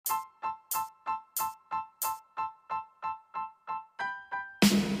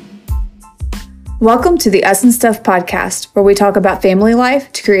Welcome to the Us and Stuff podcast, where we talk about family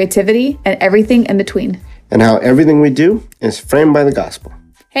life to creativity and everything in between. And how everything we do is framed by the gospel.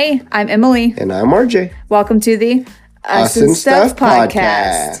 Hey, I'm Emily. And I'm RJ. Welcome to the Us and Stuff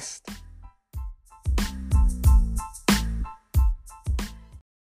podcast.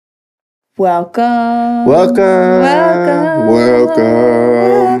 Welcome.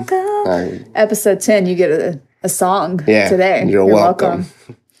 Episode 10, you get a song today. You're welcome.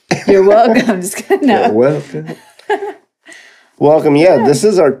 You're welcome. Just kidding. No. You're welcome. Welcome. Yeah, this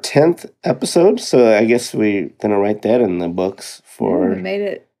is our 10th episode, so I guess we're going to write that in the books for... We made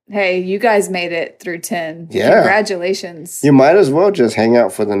it. Hey, you guys made it through 10. Yeah. Congratulations. You might as well just hang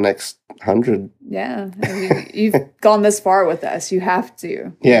out for the next 100. Yeah. You've gone this far with us. You have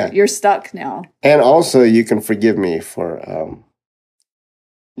to. Yeah. You're stuck now. And also, you can forgive me for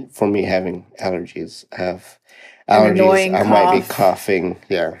me having allergies. I have allergies. I might be coughing.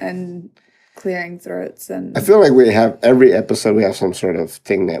 Yeah. And clearing throats. And I feel like we have every episode, we have some sort of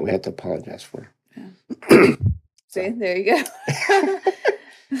thing that we have to apologize for. Yeah. See, there you go.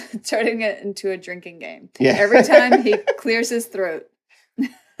 Turning it into a drinking game. Yeah. Every time he clears his throat.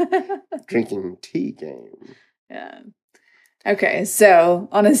 Drinking tea game. Yeah. Okay, so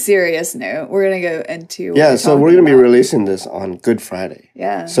on a serious note, we're going to go into... so we're going to be releasing this on Good Friday.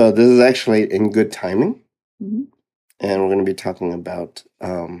 Yeah. So this is actually in good timing. Mm-hmm. And we're going to be talking about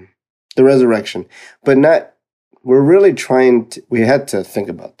the resurrection. But we're really we had to think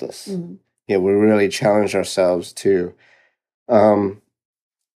about this. Mm-hmm. Yeah, we really challenged ourselves to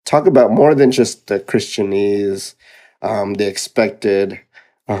talk about more than just the Christianese, the expected,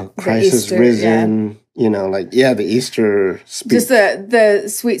 Christ is risen, the Easter speech. Just the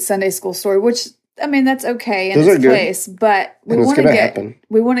sweet Sunday school story, which, I mean, that's okay in Those its place, but we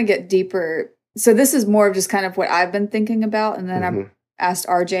want to get deeper. So this is more of just kind of what I've been thinking about, and then I asked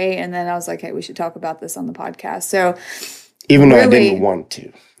RJ, and then I was like, hey, we should talk about this on the podcast. So even though I didn't want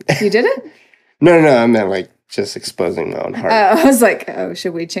to. You didn't? No, I meant like just exposing my own heart. I was like,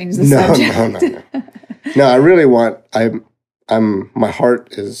 should we change the subject? No. No, I really want, my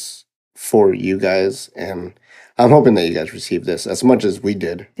heart is for you guys, and I'm hoping that you guys receive this as much as we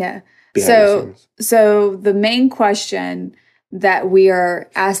did. Yeah. So the main question that we are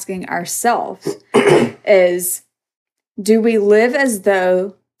asking ourselves is, do we live as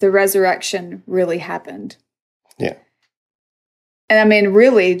though the resurrection really happened? Yeah. And I mean,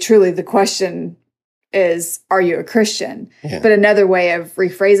 really, truly, the question is, are you a Christian? Yeah. But another way of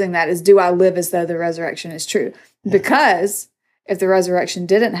rephrasing that is, do I live as though the resurrection is true? Yeah. Because if the resurrection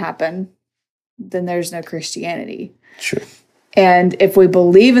didn't happen, then there's no Christianity. Sure. And if we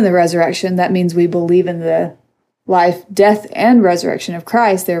believe in the resurrection, that means we believe in the life, death, and resurrection of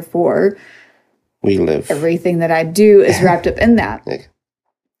Christ. Therefore, we live. Everything that I do is wrapped up in that. Yeah.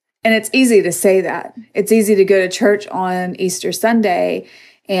 And it's easy to say that. It's easy to go to church on Easter Sunday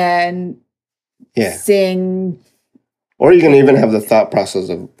and sing. Or you can even have the thought process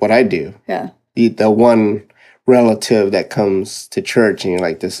of what I do. Yeah. The one relative that comes to church and you're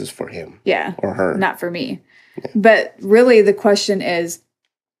like, this is for him. Yeah. Or her. Not for me. Yeah. But really the question is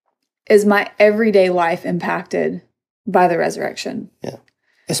my everyday life impacted by the resurrection? Yeah.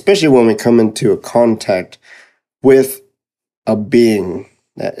 Especially when we come into a contact with a being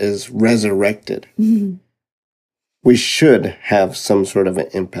that is resurrected. Mm-hmm. We should have some sort of an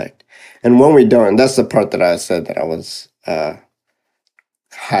impact. And when we don't, and that's the part that I said that I was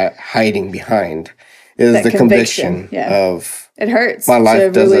hiding behind, is that the conviction of it hurts. My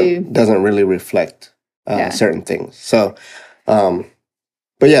life doesn't really reflect certain things. So, so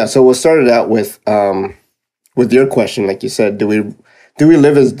we'll start it out with your question, like you said, do we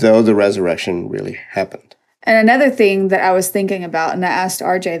live as though the resurrection really happened? And another thing that I was thinking about, and I asked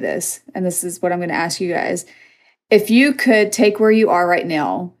RJ this, and this is what I'm going to ask you guys. If you could take where you are right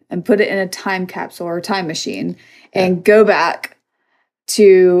now and put it in a time capsule or a time machine and go back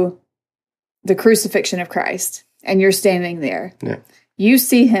to the crucifixion of Christ, and you're standing there, you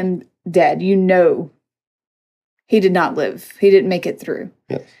see him dead. You know he did not live. He didn't make it through.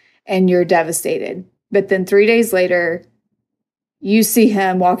 Yes. And you're devastated. But then 3 days later, you see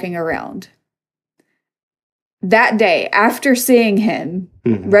him walking around. That day, after seeing him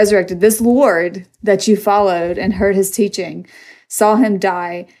resurrected, this Lord that you followed and heard his teaching, saw him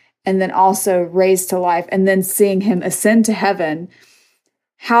die, and then also raised to life, and then seeing him ascend to heaven,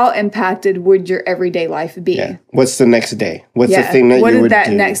 how impacted would your everyday life be? Yeah. What's the next day? What's the thing that you would do? What did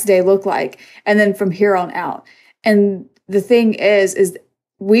that next day look like? And then from here on out. And the thing is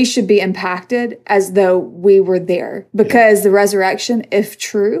we should be impacted as though we were there, because the resurrection, if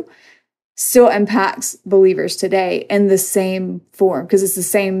true, still impacts believers today in the same form, because it's the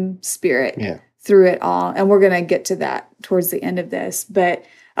same spirit through it all. And we're going to get to that towards the end of this. But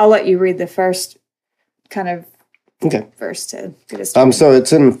I'll let you read the first kind of verse to get us started. So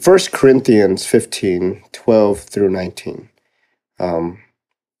it's in 1 Corinthians 15, 12 through 19.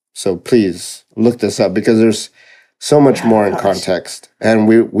 So please look this up because there's so much more in context. And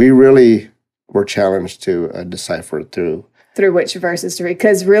we really were challenged to decipher through which verses to read.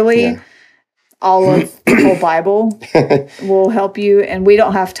 Because really, all of the whole Bible will help you. And we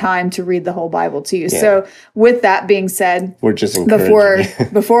don't have time to read the whole Bible to you. Yeah. So with that being said, we're just encouraging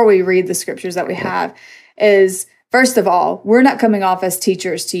before we read the scriptures that we have is, first of all, we're not coming off as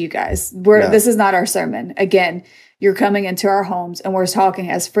teachers to you guys. This is not our sermon. Again, you're coming into our homes and we're talking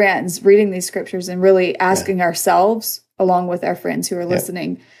as friends, reading these scriptures and really asking ourselves, along with our friends who are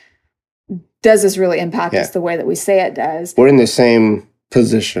listening, does this really impact us the way that we say it does? We're in the same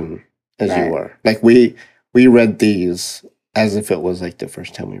position as you are. Like we read these as if it was like the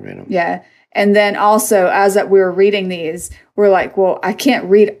first time we read them. Yeah. And then also, as we were reading these, we're like, well, I can't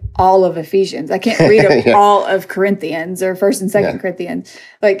read all of Ephesians. I can't read all of Corinthians or 1st and 2nd Corinthians.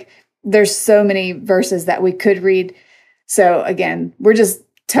 Like, there's so many verses that we could read. So, again, we're just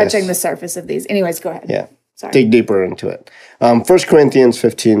touching the surface of these. Anyways, go ahead. Yeah. Sorry. Dig deeper into it. 1 Corinthians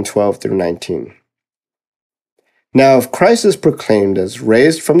 15, 12 through 19. Now, if Christ is proclaimed as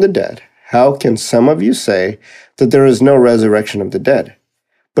raised from the dead, how can some of you say that there is no resurrection of the dead?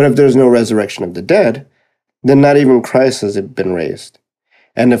 But if there is no resurrection of the dead, then not even Christ has been raised.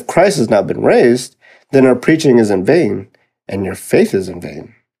 And if Christ has not been raised, then our preaching is in vain, and your faith is in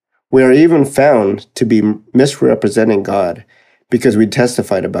vain. We are even found to be misrepresenting God, because we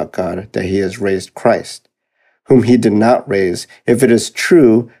testified about God that he has raised Christ, whom he did not raise, if it is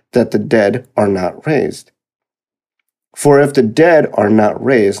true that the dead are not raised. For if the dead are not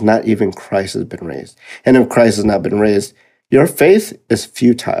raised, not even Christ has been raised. And if Christ has not been raised, your faith is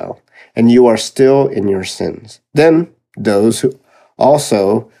futile, and you are still in your sins. Then those who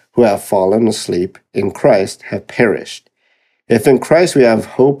have fallen asleep in Christ have perished. If in Christ we have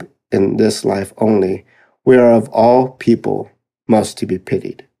hope in this life only, we are of all people most to be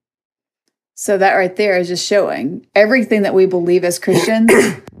pitied. So that right there is just showing everything that we believe as Christians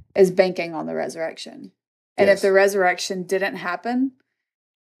is banking on the resurrection. And if the resurrection didn't happen,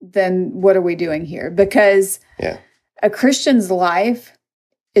 then what are we doing here? Because a Christian's life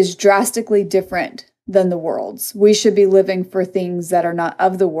is drastically different than the world's. We should be living for things that are not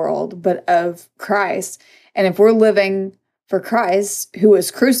of the world, but of Christ. And if we're living for Christ, who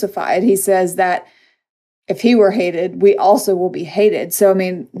was crucified, he says that if he were hated, we also will be hated. So, I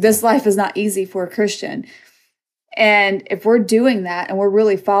mean, this life is not easy for a Christian. And if we're doing that and we're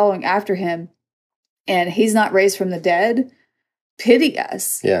really following after him, and he's not raised from the dead, pity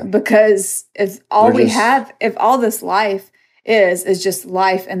us. Yeah. Because if all if all this life is just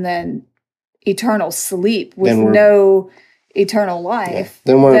life and then eternal sleep with no eternal life,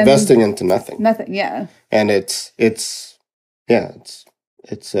 then we're investing into nothing. Nothing, yeah. And it's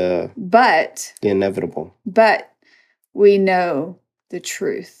the inevitable. But we know the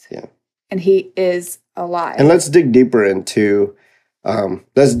truth. Yeah. And he is alive. And let's dig deeper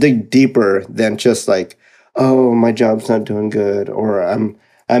than just like, oh, my job's not doing good, or I'm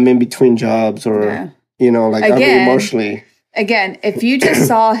in between jobs, or like I'm emotionally. Again, if you just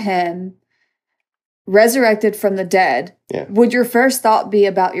saw him resurrected from the dead, would your first thought be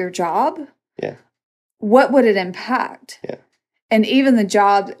about your job? Yeah. What would it impact? Yeah. And even the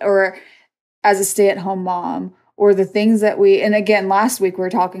job, or as a stay-at-home mom, or the things that and again, last week we were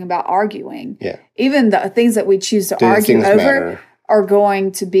talking about arguing. Yeah. Even the things that we choose to argue over matter. Are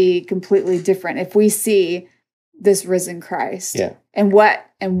going to be completely different if we see this risen Christ. Yeah. And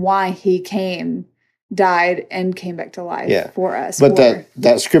why he came, died, and came back to life for us. But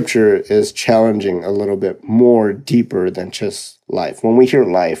that scripture is challenging a little bit more deeper than just life. When we hear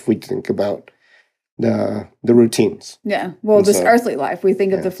life, we think about the routines. Yeah. Well, this earthly life, we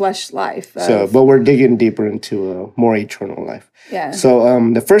think of the flesh life. But we're digging deeper into a more eternal life. Yeah.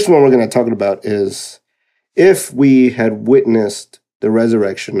 So the first one we're going to talk about is, if we had witnessed the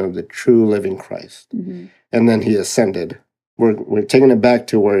resurrection of the true living Christ, and then he ascended, we're taking it back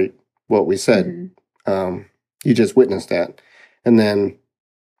to what we said. You just witnessed that. And then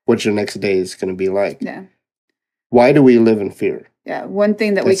what's your next day is going to be like? Yeah. Why do we live in fear? Yeah. One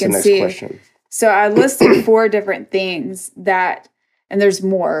thing that we can see. Question. So I listed 4 different things and there's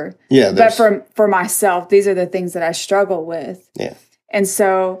more. Yeah. But for myself, these are the things that I struggle with. Yeah. And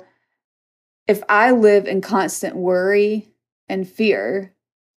so if I live in constant worry and fear,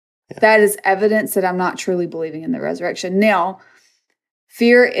 that is evidence that I'm not truly believing in the resurrection. Now,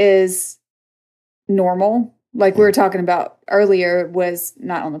 fear is normal. Like we were talking about earlier, was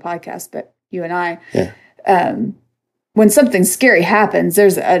not on the podcast, but you and I. Yeah. When something scary happens,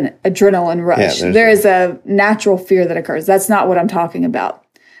 there's an adrenaline rush. There is a natural fear that occurs. That's not what I'm talking about.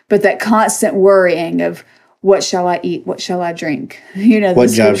 But that constant worrying of, what shall I eat? What shall I drink? What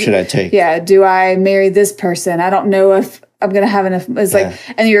job should I take? Yeah. Do I marry this person? I don't know if I'm going to have enough. It's like,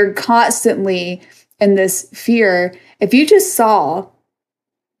 and you're constantly in this fear. If you just saw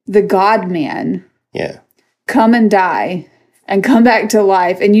the God-man come and die and come back to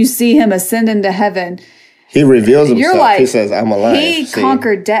life, and you see him ascend into heaven, he reveals himself. You're like, he says, I'm alive. He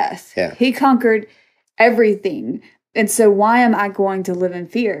conquered death. Yeah. He conquered everything. And so why am I going to live in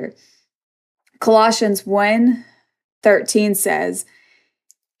fear? Colossians 1:13 says,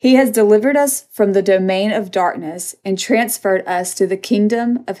 He has delivered us from the domain of darkness and transferred us to the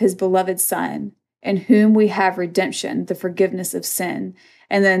kingdom of his beloved Son, in whom we have redemption, the forgiveness of sin.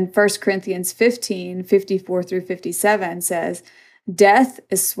 And then 1 Corinthians 15:54 through 57 says, Death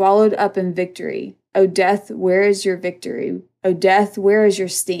is swallowed up in victory. O death, where is your victory? O death, where is your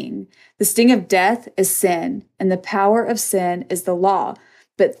sting? The sting of death is sin, and the power of sin is the law.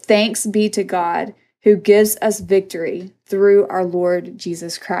 But thanks be to God, who gives us victory through our Lord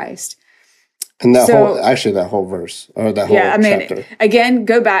Jesus Christ. And that whole verse, or that whole chapter. Again,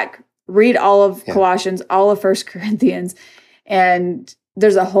 go back, read all of Colossians, all of 1 Corinthians, and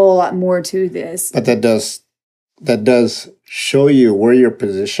there's a whole lot more to this. But that does show you where your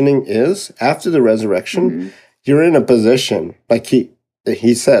positioning is after the resurrection. Mm-hmm. You're in a position, like he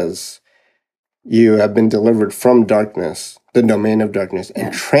says, you have been delivered from darkness, the domain of darkness,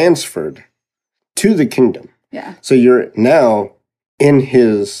 and transferred to the kingdom. Yeah. So you're now in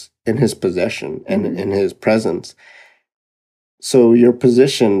his possession and in his presence. So your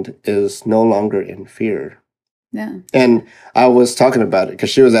position is no longer in fear. Yeah. And I was talking about it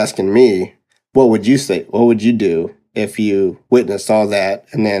because she was asking me, what would you say? What would you do if you witnessed all that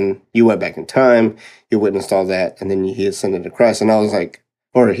and then you went back in time, you witnessed all that, and then he ascended to Christ? And I was like,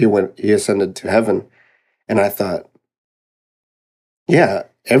 or he ascended to heaven. And I thought, yeah,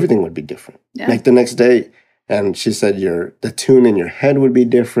 everything would be different. Yeah. Like the next day, and she said the tune in your head would be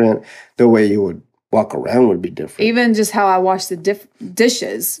different. The way you would walk around would be different. Even just how I wash the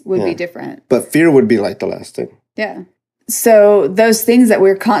dishes would be different. But fear would be like the last thing. Yeah. So those things that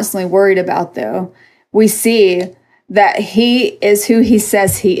we're constantly worried about, though, we see that he is who he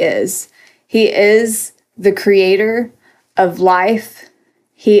says he is. He is the creator of life.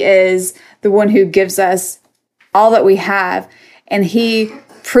 He is the one who gives us all that we have. And he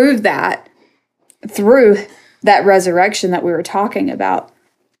proved that through that resurrection that we were talking about.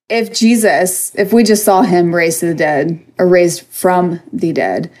 If we just saw him raised to the dead or raised from the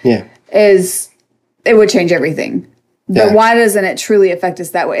dead, it would change everything. But why doesn't it truly affect us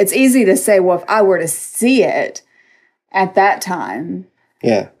that way? It's easy to say, well, if I were to see it at that time.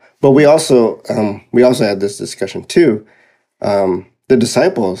 Yeah. But we also had this discussion too. The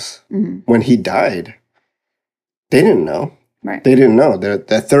disciples, when he died, they didn't know. Right. They didn't know.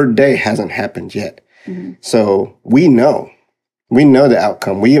 The third day hasn't happened yet. Mm-hmm. So we know. We know the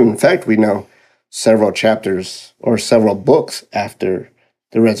outcome. We know several chapters or several books after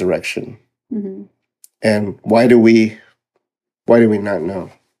the resurrection. Mm-hmm. And why do we not know?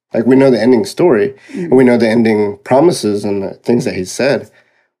 Like, we know the ending story, and we know the ending promises and the things that he said.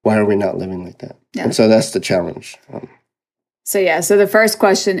 Why are we not living like that? Yeah. And so that's the challenge. So the first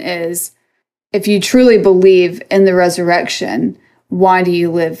question is, if you truly believe in the resurrection, why do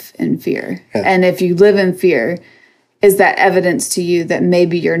you live in fear? Yeah. And if you live in fear, is that evidence to you that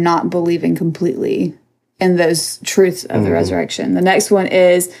maybe you're not believing completely in those truths of the resurrection? The next one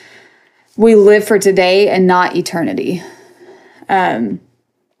is, we live for today and not eternity.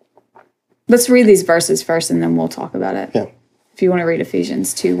 Let's read these verses first, and then we'll talk about it. Yeah. If you want to read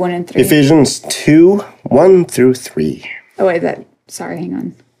Ephesians 2, 1 and 3. Ephesians 2, 1 through 3. Oh, wait, hang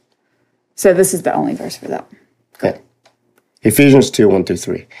on. So this is the only verse for that. Yeah. Ephesians 2, 1 through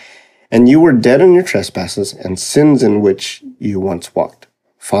 3. And you were dead in your trespasses and sins in which you once walked,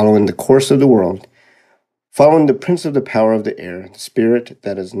 following the course of the world, following the prince of the power of the air, the spirit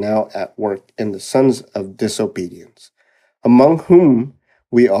that is now at work in the sons of disobedience, among whom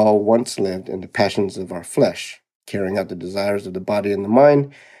we all once lived in the passions of our flesh, carrying out the desires of the body and the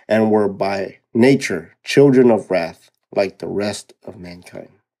mind, and were by nature children of wrath, like the rest of mankind.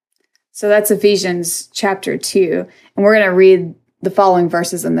 So that's Ephesians chapter 2, and we're going to read the following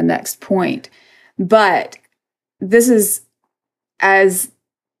verses in the next point. But this is as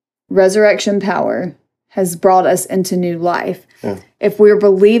resurrection power has brought us into new life. Yeah. If we're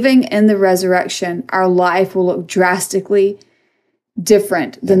believing in the resurrection, our life will look drastically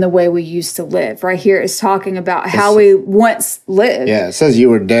different than the way we used to live. Right here is talking about how we once lived. Yeah, it says you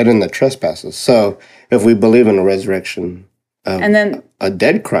were dead in the trespasses. So if we believe in the resurrection of And then a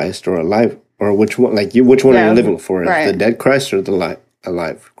dead Christ or alive, or which one, which one are you living for? Is right. the dead Christ or the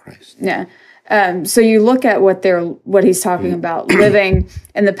alive Christ? Yeah. So you look at what he's talking about, living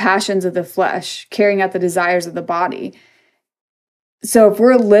in the passions of the flesh, carrying out the desires of the body. So if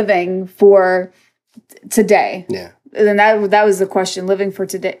we're living for today, Yeah. then that was the question, living for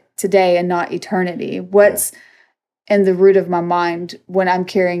today and not eternity. What's in the root of my mind when I'm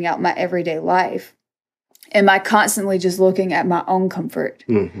carrying out my everyday life? Am I constantly just looking at my own comfort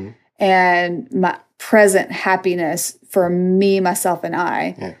and my present happiness for me, myself, and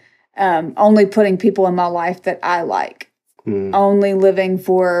I? Yeah. Only putting people in my life that I like, only living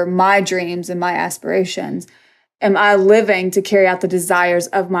for my dreams and my aspirations. Am I living to carry out the desires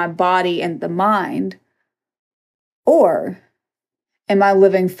of my body and the mind? Or am I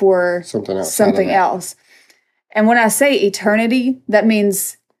living for something else? And when I say eternity, that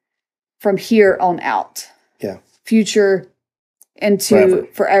means from here on out. Yeah. Future into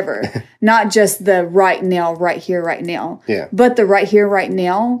forever. Not just the right now, right here, right now. Yeah. But the right here, right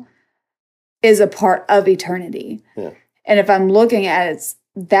now is a part of eternity. Yeah. And if I'm looking at it,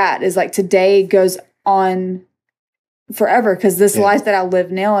 that is like today goes on forever, because this life that I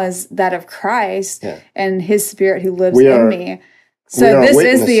live now is that of Christ and his spirit who lives in me. So this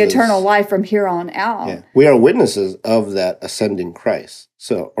is the eternal life from here on out. Yeah. We are witnesses of that ascending Christ.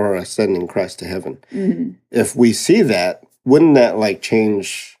 Or ascending Christ to heaven. Mm-hmm. If we see that, wouldn't that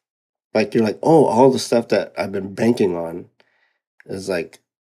change? You're like, oh, all the stuff that I've been banking on is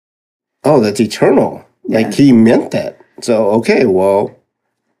oh, that's eternal. Yeah. He meant that. So, okay, well,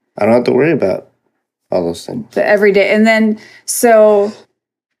 I don't have to worry about all those things. The everyday. And then, so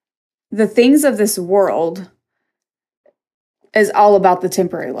the things of this world is all about the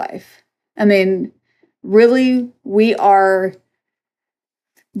temporary life. I mean, really, we are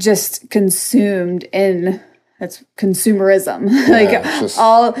just consumed in that's consumerism.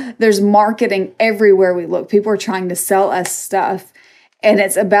 There's marketing everywhere we look. People are trying to sell us stuff, and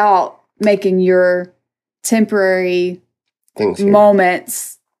it's about making your temporary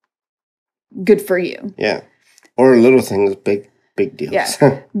moments good for you. Yeah. Or little things, big deals.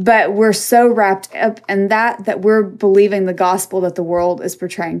 Yeah. But we're so wrapped up in that we're believing the gospel that the world is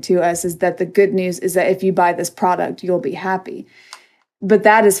portraying to us is that the good news is that if you buy this product, you'll be happy. But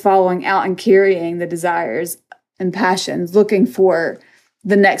that is following out and carrying the desires and passions, looking for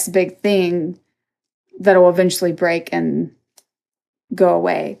the next big thing that will eventually break and go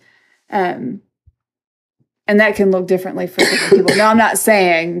away. And that can look differently for different people. Now, I'm not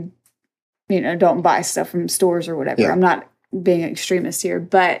saying, don't buy stuff from stores or whatever. Yeah. I'm not being an extremist here,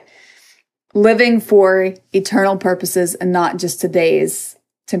 but living for eternal purposes and not just today's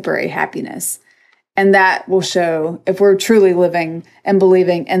temporary happiness. And that will show if we're truly living and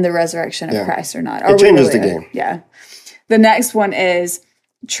believing in the resurrection of Christ or not. It changes the game. Yeah. The next one is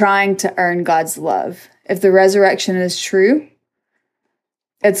trying to earn God's love. If the resurrection is true,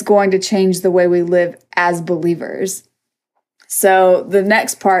 it's going to change the way we live as believers. So the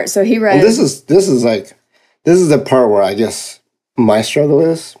next part, so he read... Well, this is the part where I guess my struggle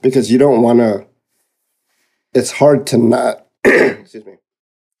is, because you don't want to... It's hard to not... excuse me.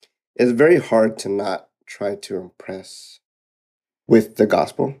 It's very hard to not try to impress with the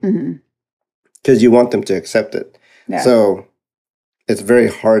gospel because you want them to accept it. Yeah. So it's very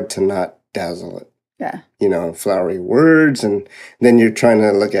hard to not dazzle it. Yeah. Flowery words. And then you're trying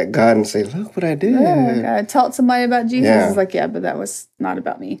to look at God and say, look what I did. I told somebody about Jesus. Yeah. It's like, but that was not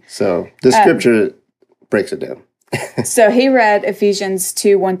about me. So the scripture breaks it down. So he read Ephesians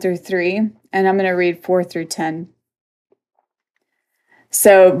 2:1-3, and I'm going to read 4-10.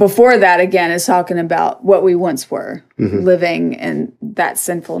 So before that, again, is talking about what we once were, living in that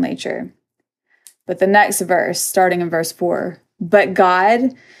sinful nature. But the next verse, starting in verse 4, but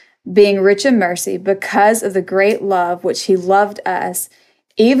God, being rich in mercy, because of the great love which he loved us,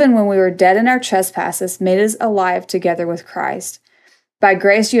 even when we were dead in our trespasses, made us alive together with Christ. By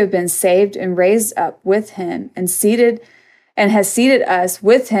grace you have been saved and raised up with him and has seated us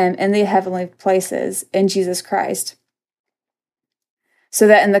with him in the heavenly places in Jesus Christ, so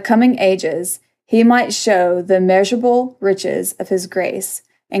that in the coming ages he might show the immeasurable riches of his grace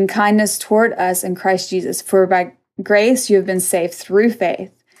and kindness toward us in Christ Jesus. For by grace you have been saved through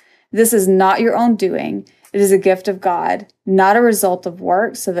faith. This is not your own doing. It is a gift of God, not a result of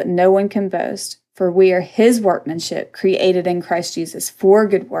works, so that no one can boast. For we are his workmanship, created in Christ Jesus for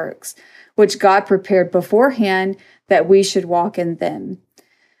good works, which God prepared beforehand that we should walk in them.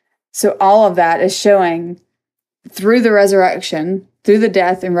 So all of that is showing through the resurrection through the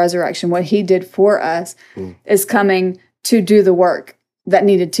death and resurrection, what he did for us, is coming to do the work that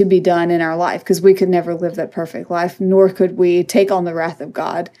needed to be done in our life, because we could never live that perfect life, nor could we take on the wrath of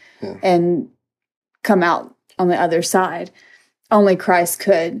God and come out on the other side. Only Christ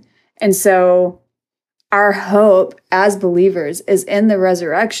could. And so our hope as believers is in the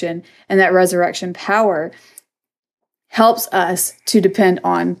resurrection, and that resurrection power helps us to depend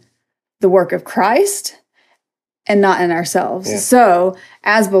on the work of Christ and not in ourselves. Yeah. So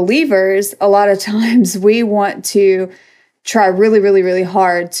as believers, a lot of times we want to try really, really, really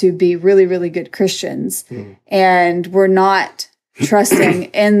hard to be really, really good Christians. And we're not trusting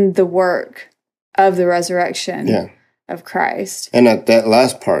in the work of the resurrection of Christ. And at that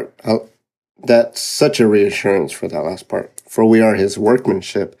last part, that's such a reassurance for that last part. For we are his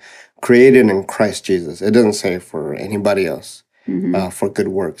workmanship, created in Christ Jesus. It doesn't say for anybody else. For good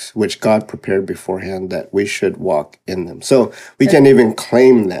works, which God prepared beforehand that we should walk in them. So we can't even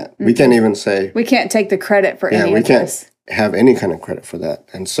claim that. We can't even say... We can't take the credit for any of this. We can't have any kind of credit for that.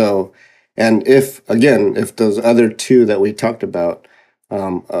 And so, and if those other two that we talked about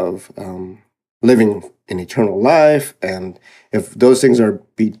of living in eternal life, and if those things are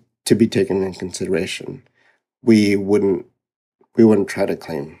to be taken in consideration, we wouldn't try to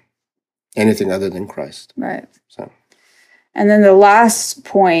claim anything other than Christ. Right. So... And then the last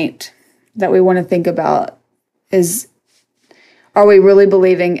point that we want to think about is, are we really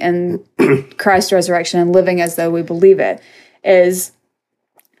believing in Christ's resurrection and living as though we believe it? Is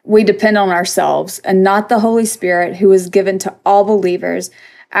we depend on ourselves and not the Holy Spirit, who was given to all believers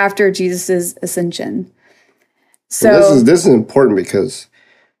after Jesus' ascension. So this is important because,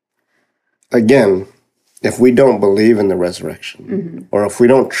 again, if we don't believe in the resurrection, or if we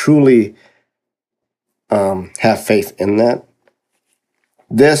don't truly have faith in that,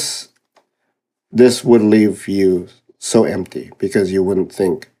 this would leave you so empty, because you wouldn't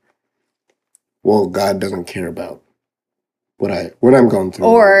think, well, God doesn't care about what I'm going through,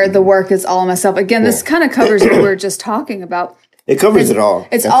 or the work is all on myself. Again, this kind of covers what we were just talking about. It covers it all.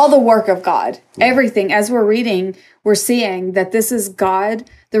 It's all the work of God. Everything. As we're reading, we're seeing that this is God.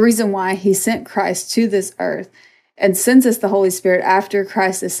 The reason why he sent Christ to this earth and sends us the Holy Spirit after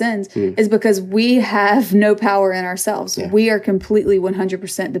Christ ascends is because we have no power in ourselves. We are completely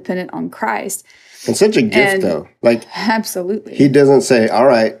 100% dependent on Christ. And such a gift, though. Like, absolutely. He doesn't say, all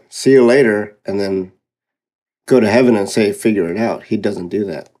right, see you later, and then go to heaven and say, figure it out. He doesn't do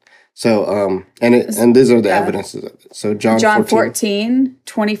that. So, and these are the evidences of it. So John 14,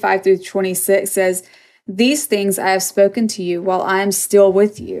 25 through 26 says, "These things I have spoken to you while I am still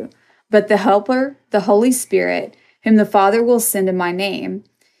with you. But the Helper, the Holy Spirit, whom the Father will send in my name,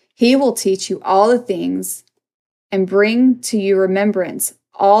 he will teach you all the things and bring to you remembrance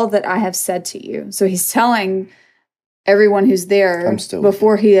all that I have said to you." So he's telling everyone who's there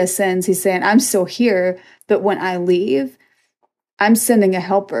before he ascends, he's saying, I'm still here, but when I leave, I'm sending a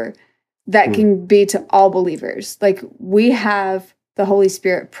helper that can be to all believers. Like, we have the Holy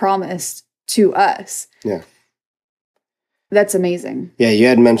Spirit promised to us. Yeah. That's amazing. Yeah, you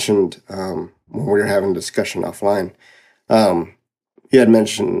had mentioned, when we were having a discussion offline, you had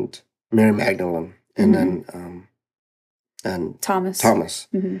mentioned Mary Magdalene and then and Thomas.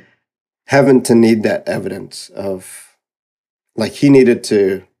 Having to need that evidence of, like, he needed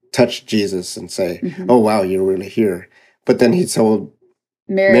to touch Jesus and say, oh, wow, you're really here. But then he told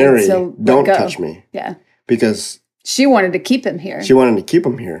Mary don't touch me. Yeah. Because she wanted to keep him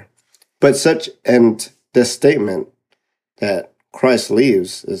here. But and this statement that Christ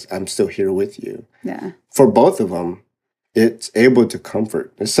leaves is, I'm still here with you. Yeah. For both of them, it's able to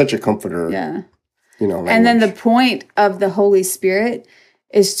comfort. It's such a comforter. Yeah. Language. And then the point of the Holy Spirit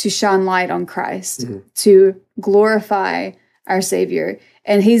is to shine light on Christ, to glorify our Savior.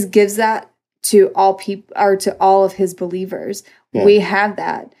 And he gives that to all people, or to all of his believers. Yeah. We have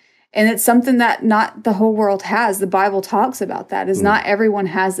that. And it's something that not the whole world has. The Bible talks about that, is not everyone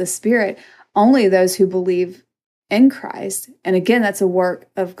has the Spirit, only those who believe in Christ. And again, that's a work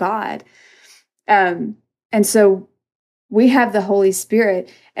of God. And so we have the Holy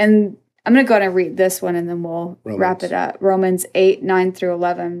Spirit. And I'm going to go ahead and read this one, and then we'll wrap it up. Romans 8, 9 through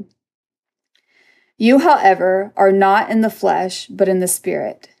 11. "You, however, are not in the flesh, but in the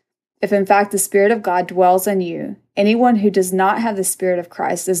Spirit. If in fact the Spirit of God dwells in you, anyone who does not have the Spirit of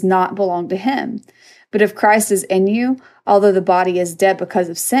Christ does not belong to him. But if Christ is in you, although the body is dead because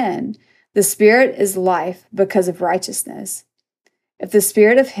of sin, the Spirit is life because of righteousness. If the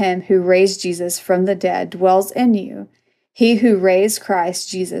Spirit of him who raised Jesus from the dead dwells in you, he who raised Christ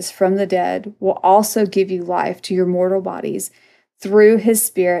Jesus from the dead will also give you life to your mortal bodies through his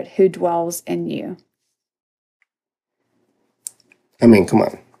Spirit who dwells in you." I mean, come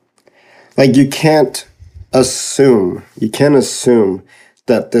on. Like you can't assume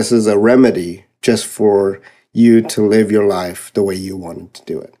that this is a remedy just for you to live your life the way you wanted to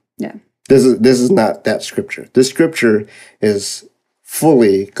do it. Yeah. This is not that scripture. This scripture is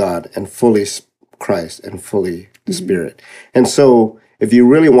fully God and fully Christ and fully the Spirit. And so if you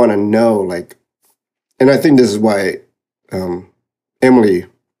really want to know, like, and I think this is why Emily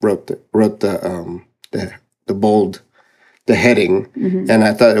wrote the heading, and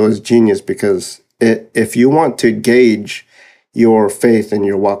I thought it was genius because if you want to gauge your faith and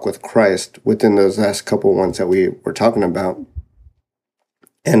your walk with Christ within those last couple ones that we were talking about,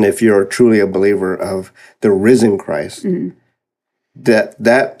 and if you're truly a believer of the risen Christ,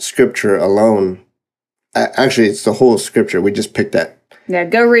 that scripture alone, actually it's the whole scripture. We just picked that. Yeah,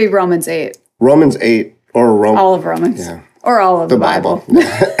 go read Romans 8. Romans 8 or all of Romans. Yeah. Or all of the Bible.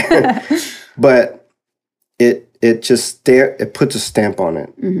 But it just it puts a stamp on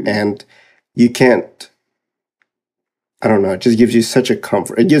it. And you can't, I don't know, it just gives you such a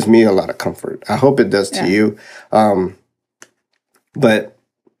comfort. It gives me a lot of comfort. I hope it does to you. But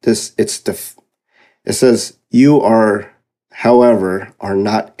it says, you are, however, are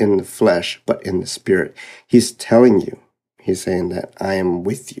not in the flesh, but in the Spirit. He's telling you, he's saying that I am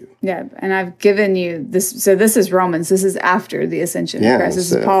with you. Yeah, and I've given you this. So this is Romans. This is after the ascension of Christ.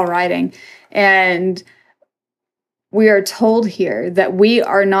 This is Paul writing. And we are told here that we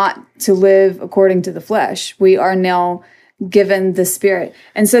are not to live according to the flesh. We are now given the Spirit.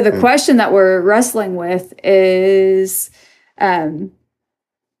 And so the question that we're wrestling with is,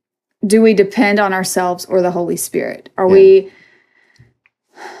 do we depend on ourselves or the Holy Spirit? Are we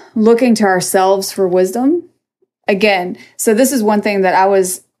looking to ourselves for wisdom? Again, so this is one thing that I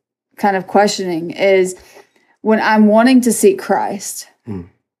was kind of questioning is when I'm wanting to seek Christ,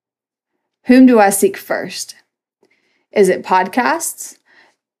 whom do I seek first? Is it podcasts?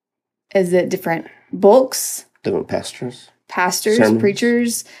 Is it different books? Different pastors, sermons,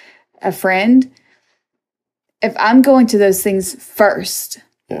 preachers, a friend? If I'm going to those things first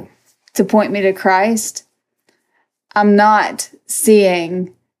to point me to Christ, I'm not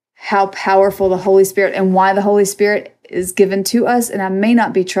seeing how powerful the Holy Spirit and why the Holy Spirit is given to us, and I may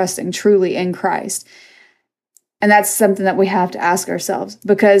not be trusting truly in Christ. And that's something that we have to ask ourselves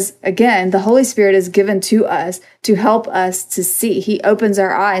because, again, the Holy Spirit is given to us to help us to see. He opens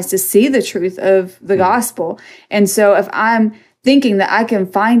our eyes to see the truth of the gospel. And so if I'm thinking that I can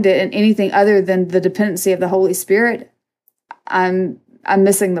find it in anything other than the dependency of the Holy Spirit, I'm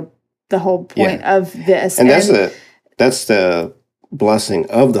missing the whole point of this. And that's the blessing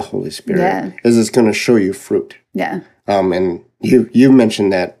of the Holy Spirit is it's going to show you fruit. Yeah. And you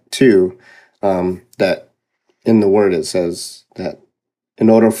mentioned that too, that in the Word it says that in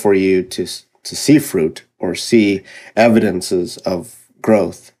order for you to see fruit or see evidences of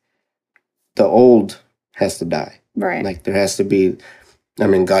growth, the old has to die. Right. Like there has to be, I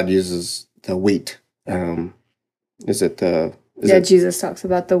mean, God uses the wheat. Jesus talks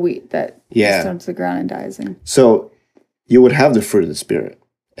about the wheat that comes to the ground and dies. So you would have the fruit of the Spirit.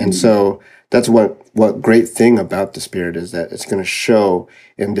 And so that's what great thing about the Spirit is that it's going to show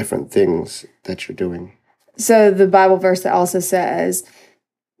in different things that you're doing. So the Bible verse that also says,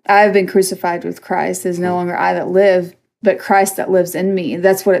 I have been crucified with Christ. It is no longer I that live, but Christ that lives in me.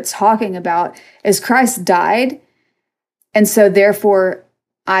 That's what it's talking about, is Christ died, and so therefore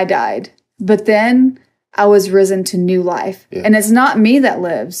I died. But then I was risen to new life. Yeah. And it's not me that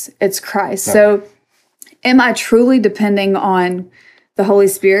lives, it's Christ. No. So am I truly depending on the Holy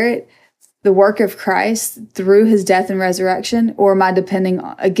Spirit, the work of Christ through his death and resurrection, or am I depending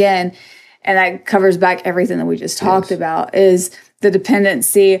again, and that covers back everything that we just talked about, is the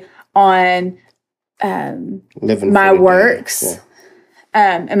dependency on my works.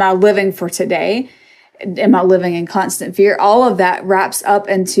 Yeah. Am I living for today? Am I living in constant fear? All of that wraps up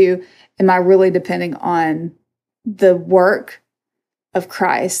into, am I really depending on the work of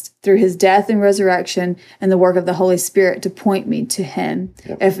Christ through his death and resurrection and the work of the Holy Spirit to point me to him?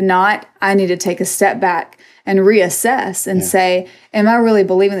 Yep. If not, I need to take a step back and reassess and say, am I really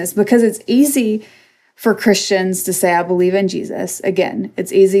believing this? Because it's easy for Christians to say, I believe in Jesus. Again,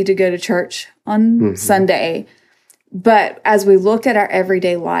 it's easy to go to church on Sunday. But as we look at our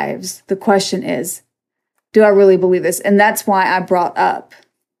everyday lives, the question is, do I really believe this? And that's why I brought up,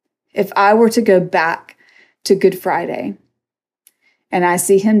 if I were to go back to Good Friday and I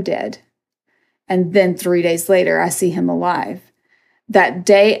see him dead, and then 3 days later I see him alive, that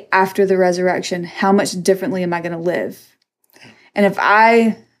day after the resurrection, how much differently am I going to live? And if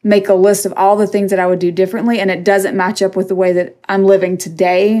I make a list of all the things that I would do differently and it doesn't match up with the way that I'm living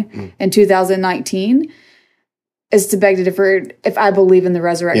today in 2019, is to beg to differ if I believe in the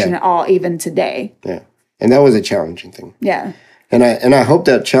resurrection Yeah. at all, even today. Yeah. And that was a challenging thing. Yeah. And I hope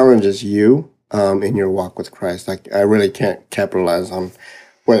that challenges you in your walk with Christ. Like, I really can't capitalize on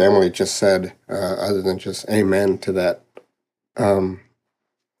what Emily just said, other than just amen to that.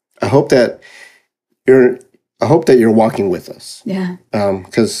 I hope that you're walking with us. Yeah.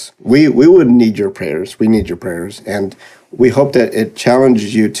 Because we would need your prayers. We need your prayers. And we hope that it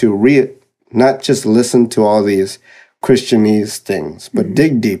challenges you to not just listen to all these Christianese things, but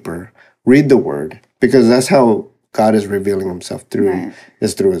dig deeper, read the word, because that's how God is revealing himself through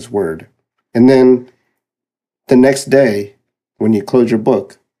his word. And then the next day, when you close your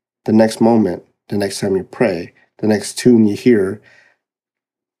book, the next moment, the next time you pray, the next tune you hear,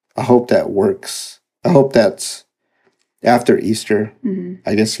 I hope that works. I hope that's after Easter.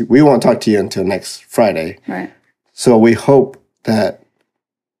 I guess we won't talk to you until next Friday. Right. So we hope that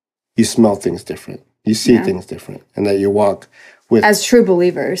you smell things different, you see things different, and that you walk with As true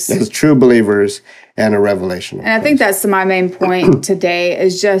believers. as true believers and a revelation. And I think that's my main point today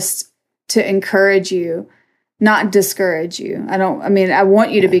is just to encourage you, not discourage you. I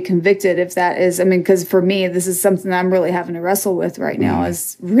want you to be convicted if that is, because for me, this is something I'm really having to wrestle with right now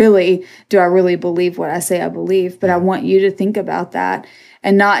is really, do I really believe what I say I believe? But I want you to think about that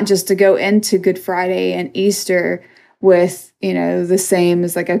and not just to go into Good Friday and Easter with, the same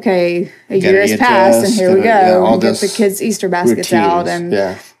as like, okay, a year has passed and here we go. all And get the this kids' Easter baskets out and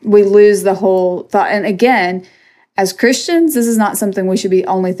yeah. we lose the whole thought. And again, as Christians, this is not something we should be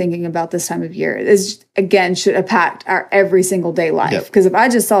only thinking about this time of year. This, again, should impact our every single day life. Because if I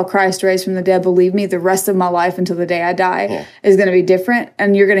just saw Christ raised from the dead, believe me, the rest of my life until the day I die is going to be different.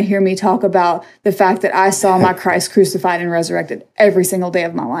 And you're going to hear me talk about the fact that I saw my Christ crucified and resurrected every single day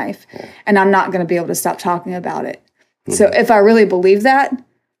of my life. And I'm not going to be able to stop talking about it. So if I really believe that,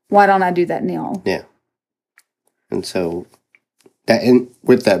 why don't I do that now? Yeah. And so,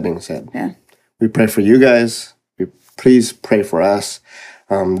 with that being said, we pray for you guys. Please pray for us,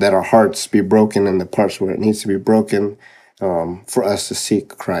 that our hearts be broken in the parts where it needs to be broken, for us to seek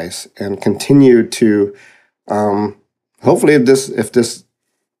Christ and continue to, hopefully if this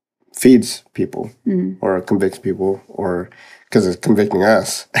feeds people or convicts people, or because it's convicting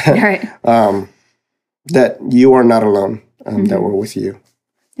us, Right. that you are not alone, that we're with you.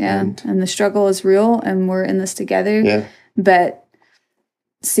 Yeah. And the struggle is real and we're in this together. Yeah. But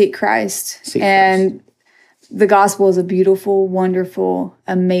seek Christ. Seek and the gospel is a beautiful, wonderful,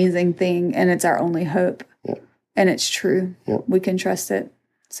 amazing thing. And it's our only hope. Yeah. And it's true. Yeah. We can trust it.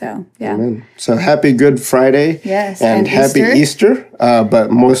 So, yeah. Amen. So happy Good Friday. Yes. And happy Easter. But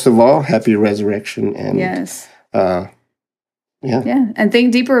most of all, happy resurrection. And yes. Yeah. Yeah. And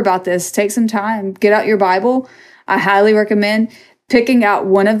think deeper about this. Take some time. Get out your Bible. I highly recommend picking out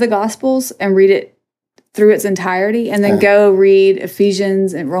one of the Gospels and read it through its entirety. And then go read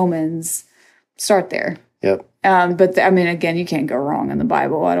Ephesians and Romans. Start there. Yep. But again, you can't go wrong in the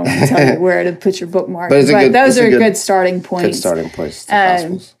Bible. I don't want to tell you where to put your bookmark. But those are good starting points. Good starting points. The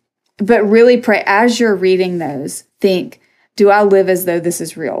Gospels. But really pray as you're reading those. Think, do I live as though this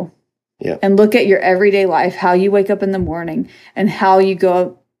is real? Yeah. And look at your everyday life, how you wake up in the morning and how you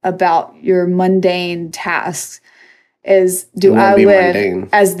go about your mundane tasks. Do I live mundane.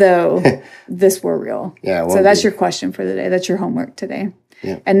 as though this were real? Yeah. So that's your question for the day. That's your homework today.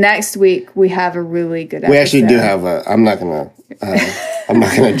 Yeah. And next week we have a really good episode. We actually do have I'm not gonna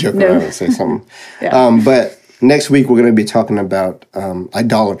joke around and say something. But next week we're gonna be talking about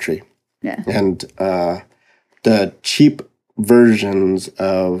idolatry. Yeah. And the cheap versions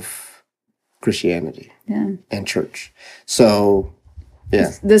of Christianity and church. So,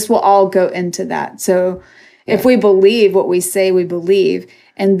 yeah. This will all go into that. So if we believe what we say we believe,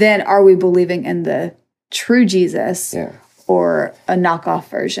 and then are we believing in the true Jesus or a knockoff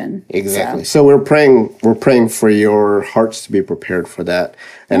version? Exactly. So we're praying for your hearts to be prepared for that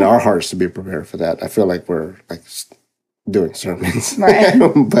and our hearts to be prepared for that. I feel like we're like doing sermons. Right.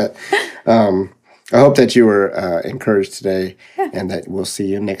 But I hope that you were encouraged today and that we'll see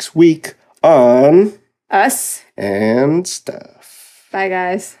you next week on Us and Stuff. Bye,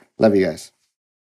 guys. Love you guys.